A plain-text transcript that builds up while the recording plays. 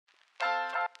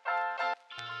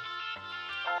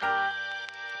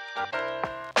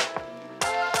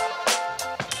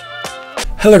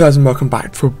Hello guys and welcome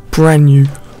back to a brand new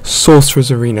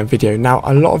Sorcerer's Arena video. Now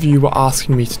a lot of you were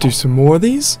asking me to do some more of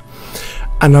these,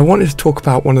 and I wanted to talk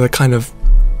about one of the kind of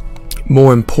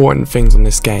more important things on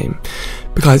this game,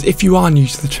 because if you are new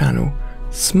to the channel,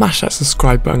 smash that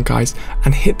subscribe button guys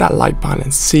and hit that like button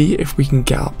and see if we can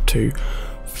get up to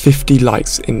 50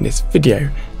 likes in this video.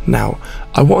 Now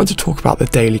I wanted to talk about the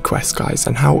daily quests guys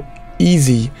and how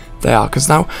easy they are, because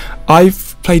now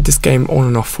I've played this game on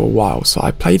and off for a while. So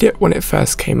I played it when it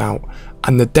first came out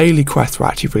and the daily quests were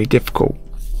actually really difficult,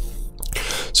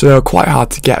 so they were quite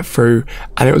hard to get through,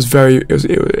 and it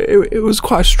was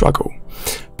quite a struggle.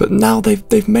 But now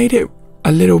they've made it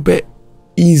a little bit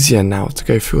easier now to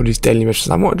go through all these daily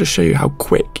missions. I wanted to show you how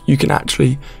quick you can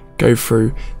actually go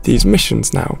through these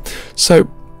missions now. So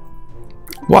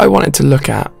what I wanted to look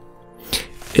at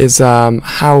is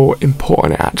how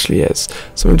important it actually is.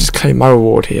 So I'm just claim my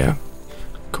reward here.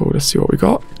 Cool, let's see what we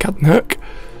got. Captain Hook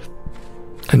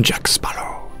and Jack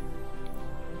Sparrow.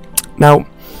 Now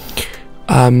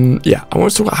yeah, I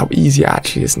want to talk about how easy it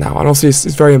actually is now, and also it's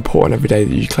very important every day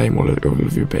that you claim all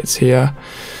of your bits here.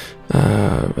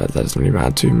 That doesn't really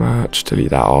matter too much. Delete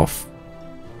that off.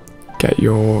 Get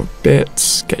your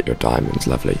bits, get your diamonds,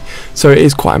 lovely. So it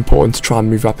is quite important to try and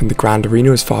move up in the grand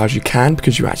arena as far as you can,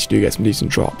 because you actually do get some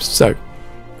decent drops. So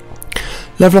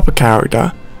level up a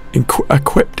character,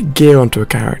 equip gear onto a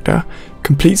character,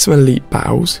 complete some elite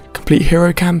battles, complete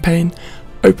hero campaign,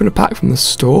 open a pack from the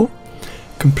store,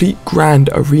 complete grand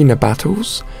arena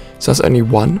battles, so that's only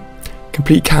 1,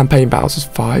 complete campaign battles is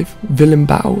 5, villain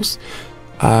battles,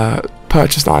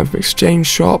 purchase an item from exchange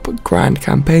shop, grand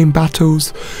campaign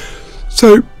battles.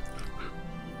 So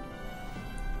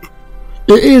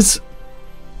it is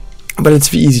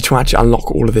relatively easy to actually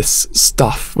unlock all of this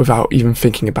stuff without even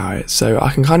thinking about it. So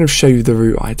I can kind of show you the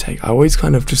route I take. I always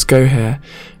kind of just go here,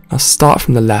 I'll start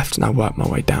from the left and I'll work my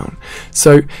way down.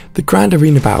 So the grand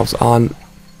arena battles aren't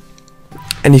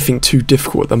anything too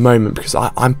difficult at the moment, because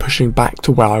I'm pushing back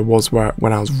to where I was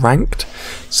when I was ranked.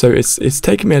 So it's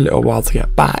taken me a little while to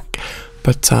get back,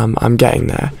 but I'm getting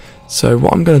there. So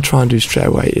what I'm going to try and do straight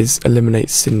away is eliminate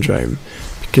Syndrome,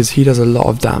 because he does a lot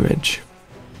of damage.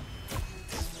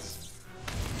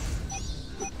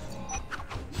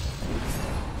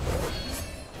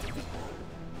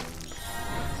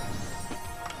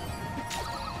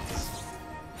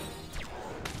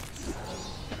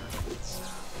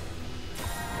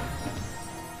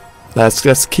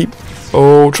 Let's keep,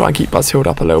 try and keep us healed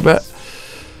up a little bit.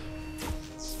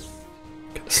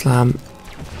 Get the slam.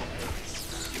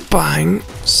 Bang,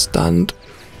 stunned.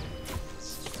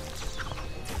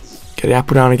 Get the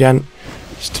apple down again,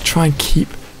 just to try and keep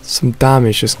some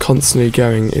damage just constantly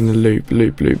going in the loop.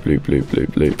 And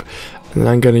then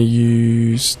I'm going to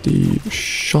use the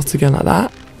shot again like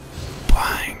that.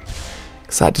 Bang,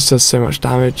 because that just does so much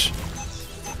damage.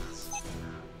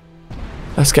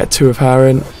 Let's get 2 of her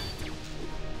in.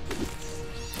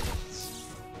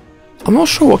 I'm not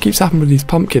sure what keeps happening with these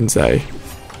pumpkins though.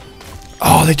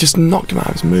 Oh, they just knocked him out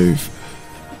of his move.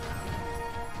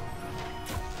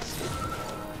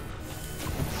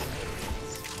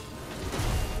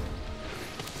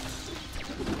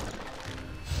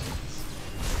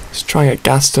 Let's try and get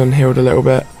Gaston healed a little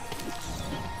bit.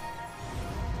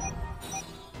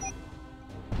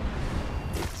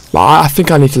 But I think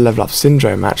I need to level up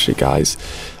Syndrome actually guys.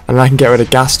 And then I can get rid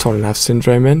of Gaston and have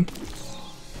Syndrome in.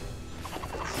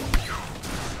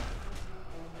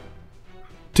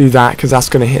 Do that, because that's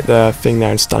going to hit the thing there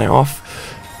and stun it off.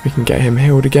 We can get him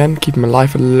healed again, keep him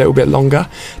alive a little bit longer.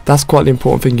 That's quite the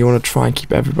important thing. You want to try and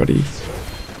keep everybody.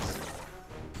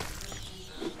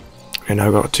 And now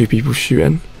I've got 2 people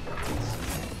shooting.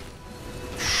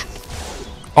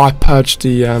 Oh, I purged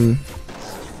the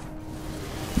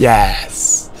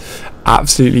yes,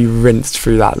 absolutely rinsed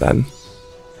through that then.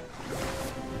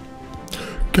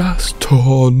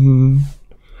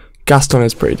 Gaston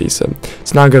is pretty decent.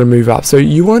 So now I'm going to move up. So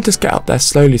you want to just get up there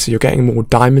slowly so you're getting more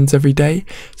diamonds every day.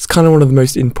 It's kind of one of the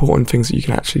most important things that you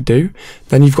can actually do.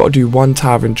 Then you've got to do 1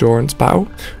 Tower of Endurance battle,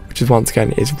 which is once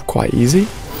again is quite easy.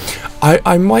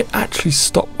 I might actually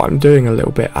stop what I'm doing a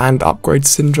little bit and upgrade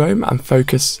Syndrome and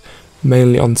focus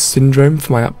mainly on Syndrome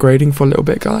for my upgrading for a little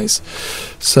bit guys.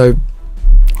 So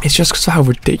it's just because of how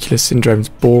ridiculous Syndrome's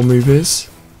ball move is.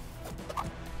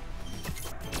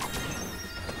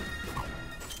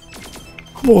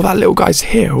 Whoa, that little guy's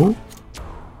heal.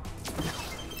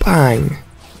 Bang.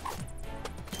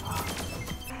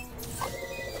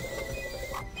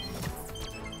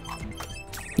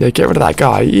 Yeah, get rid of that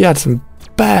guy. He had some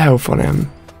bare health on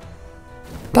him.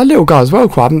 That little guy as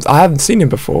well, I haven't seen him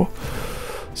before.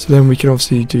 So then we can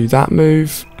obviously do that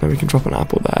move, and we can drop an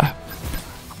apple there.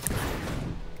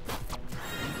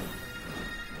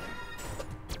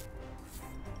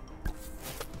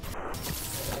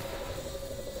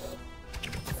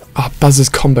 Ah, Buzz's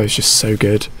combo is just so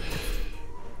good.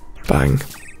 Bang.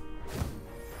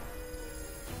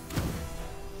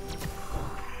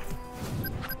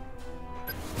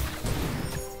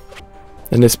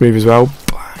 And this move as well.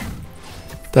 Bang.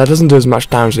 That doesn't do as much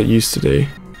damage as it used to do.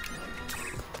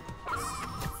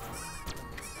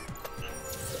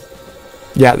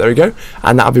 Yeah, there we go.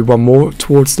 And that'll be one more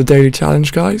towards the daily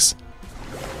challenge, guys.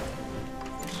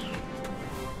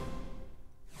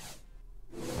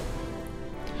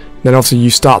 Then obviously you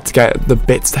start to get the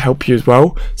bits to help you as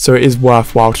well, so it is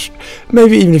worthwhile.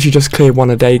 Maybe even if you just clear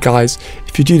one a day, guys,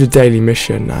 if you do the daily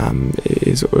mission,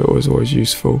 it was always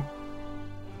useful.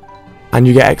 And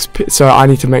you get XP, so I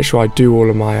need to make sure I do all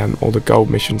of my all the gold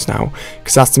missions now,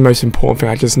 because that's the most important thing.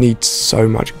 I just need so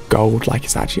much gold, like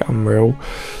it's actually unreal.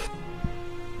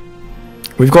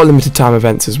 We've got limited time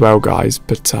events as well, guys,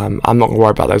 but I'm not going to worry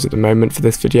about those at the moment for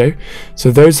this video. So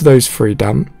those are those 3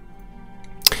 done.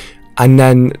 And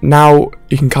then now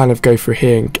you can kind of go through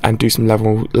here and do some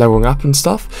leveling up and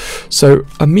stuff. So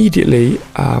immediately,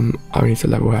 I need to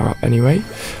level her up anyway.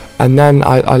 And then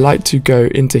I like to go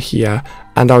into here,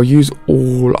 and I'll use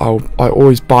I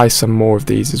always buy some more of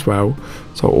these as well.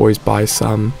 So I'll always buy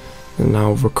some, and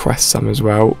I'll request some as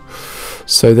well.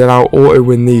 So then I'll auto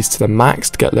win these to the max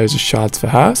to get loads of shards for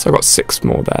her. So I've got 6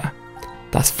 more there.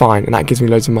 That's fine, and that gives me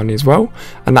loads of money as well.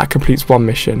 And that completes one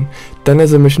mission. Then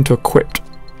there's a mission to equip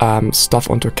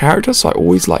stuff onto a character, so I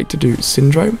always like to do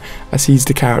Syndrome, as he's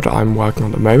the character I'm working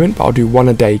on at the moment, but I'll do 1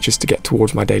 a day just to get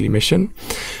towards my daily mission.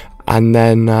 And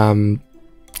then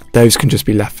those can just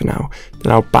be left for now.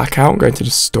 Then I'll back out and go into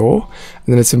the store, and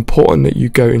then it's important that you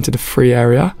go into the free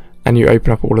area and you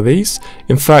open up all of these.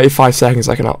 In 35 seconds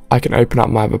I can open up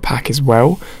my other pack as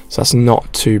well, so that's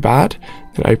not too bad.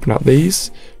 Then open up these,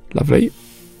 lovely.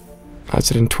 I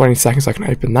said in 20 seconds I can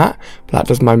open that, but that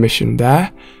does my mission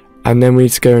there. And then we need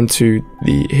to go into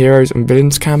the Heroes and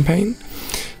Villains campaign.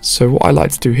 So what I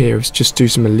like to do here is just do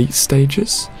some elite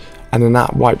stages, and then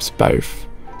that wipes both.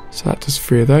 So that does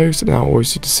 3 of those, and I'll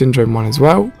always do the Syndrome one as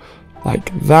well,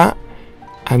 like that.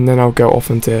 And then I'll go off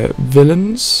into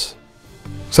Villains.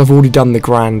 So I've already done the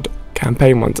Grand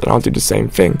campaign ones, and I'll do the same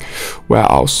thing,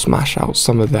 where I'll smash out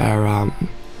some of their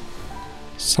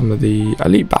some of the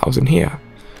elite battles in here.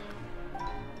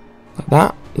 Like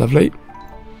that, lovely.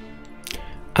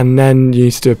 And then you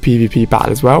need to do a PvP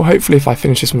battle as well. Hopefully if I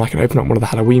finish this one I can open up one of the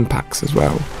Halloween packs as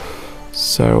well.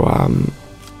 So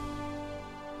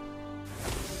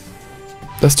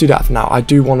let's do that for now. I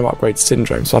do want to upgrade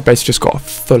Syndrome, so I've basically just got a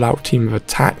full out team of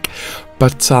attack.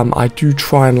 But I do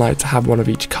try and like to have one of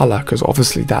each colour, because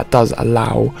obviously that does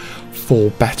allow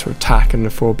for better attack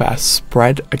and for a better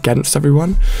spread against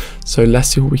everyone. So let's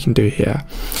see what we can do here.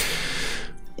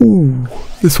 Ooh,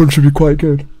 this one should be quite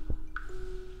good.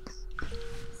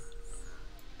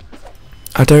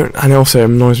 And also it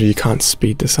annoys me you can't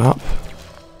speed this up.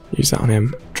 Use that on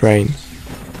him. Drain.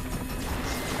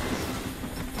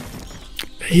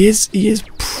 He is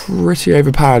pretty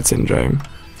overpowered, Syndrome.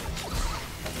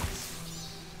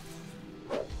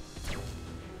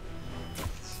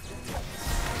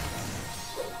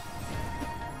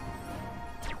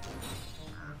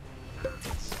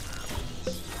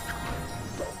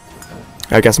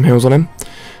 I get some heals on him.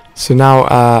 So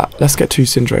now let's get 2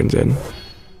 Syndromes in.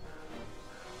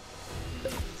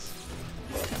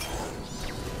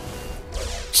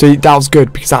 See, that was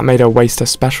good because that made her waste her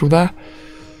special there.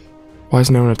 Why is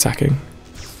no one attacking?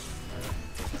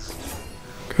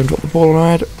 Go and drop the ball on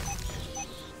her head.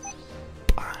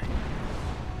 Bang.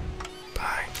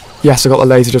 Bang. Yes, I got the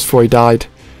laser just before he died.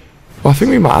 Well, I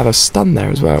think we might have a stun there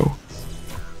as well.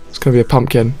 It's going to be a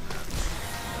pumpkin.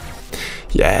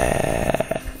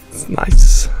 Yeah, it's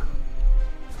nice.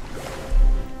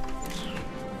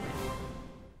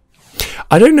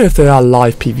 I don't know if there are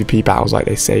live PvP battles like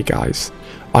they say, guys.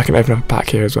 I can open up a pack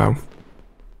here as well.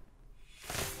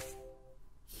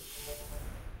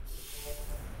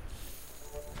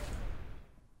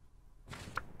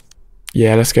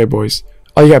 Yeah, let's go, boys.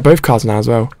 Oh, you get both cards now as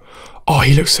well. Oh,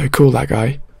 he looks so cool, that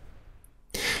guy.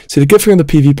 So the good thing on the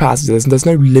PvP passes is there's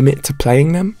no limit to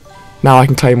playing them. Now I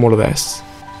can claim all of this,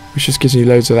 which just gives me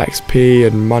loads of XP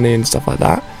and money and stuff like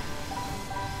that.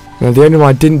 Now the only one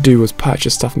I didn't do was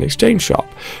purchase stuff in the exchange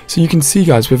shop. So you can see,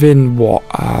 guys, within what,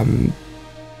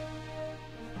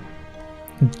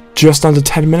 just under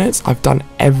 10 minutes, I've done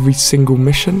every single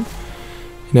mission.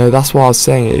 You know, that's why I was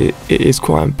saying it is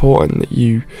quite important that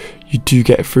you do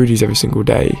get through these every single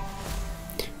day.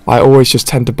 I always just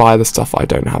tend to buy the stuff I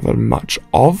don't have much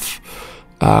of.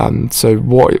 So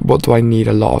what do I need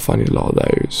a lot of? I need a lot of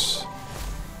those.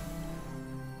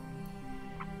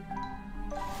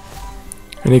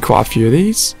 I need quite a few of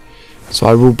these, so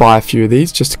I will buy a few of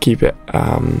these just to keep it,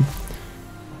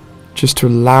 just to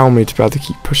allow me to be able to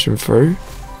keep pushing through.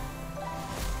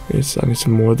 I need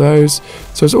some more of those.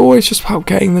 So it's always just about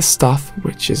getting the stuff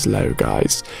which is low,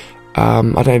 guys.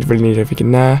 I don't really need everything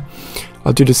in there.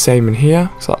 I'll do the same in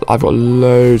here, so I've got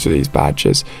loads of these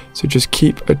badges. So just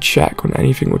keep a check on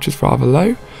anything which is rather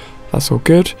low. That's all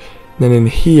good. And then in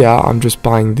here, I'm just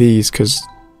buying these because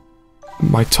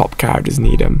my top characters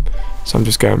need them. So I'm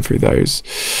just going through those.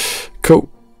 Cool.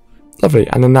 Lovely.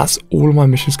 And then that's all of my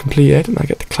missions completed, and I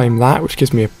get to claim that, which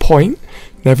gives me a point.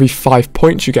 And every 5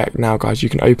 points you get now, guys, you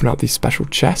can open up these special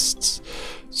chests.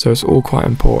 So it's all quite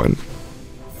important.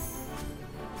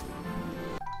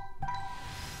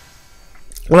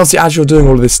 And obviously, as you're doing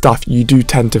all of this stuff, you do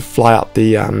tend to fly up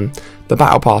the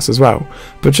battle pass as well.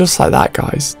 But just like that,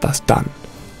 guys, that's done.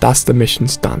 That's the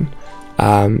missions done.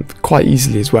 Quite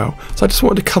easily as well. So I just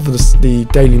wanted to cover the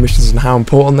daily missions and how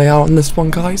important they are on this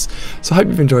one, guys. So I hope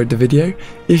you've enjoyed the video.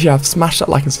 If you have, smash that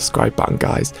like and subscribe button,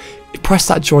 guys. Press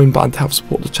that join button to help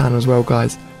support the channel as well,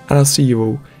 guys. And I'll see you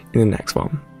all in the next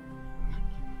one.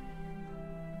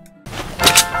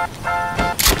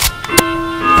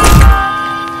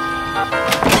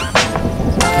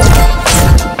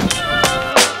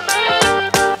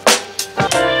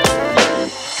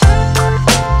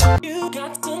 You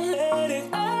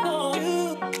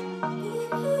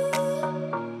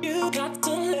got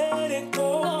to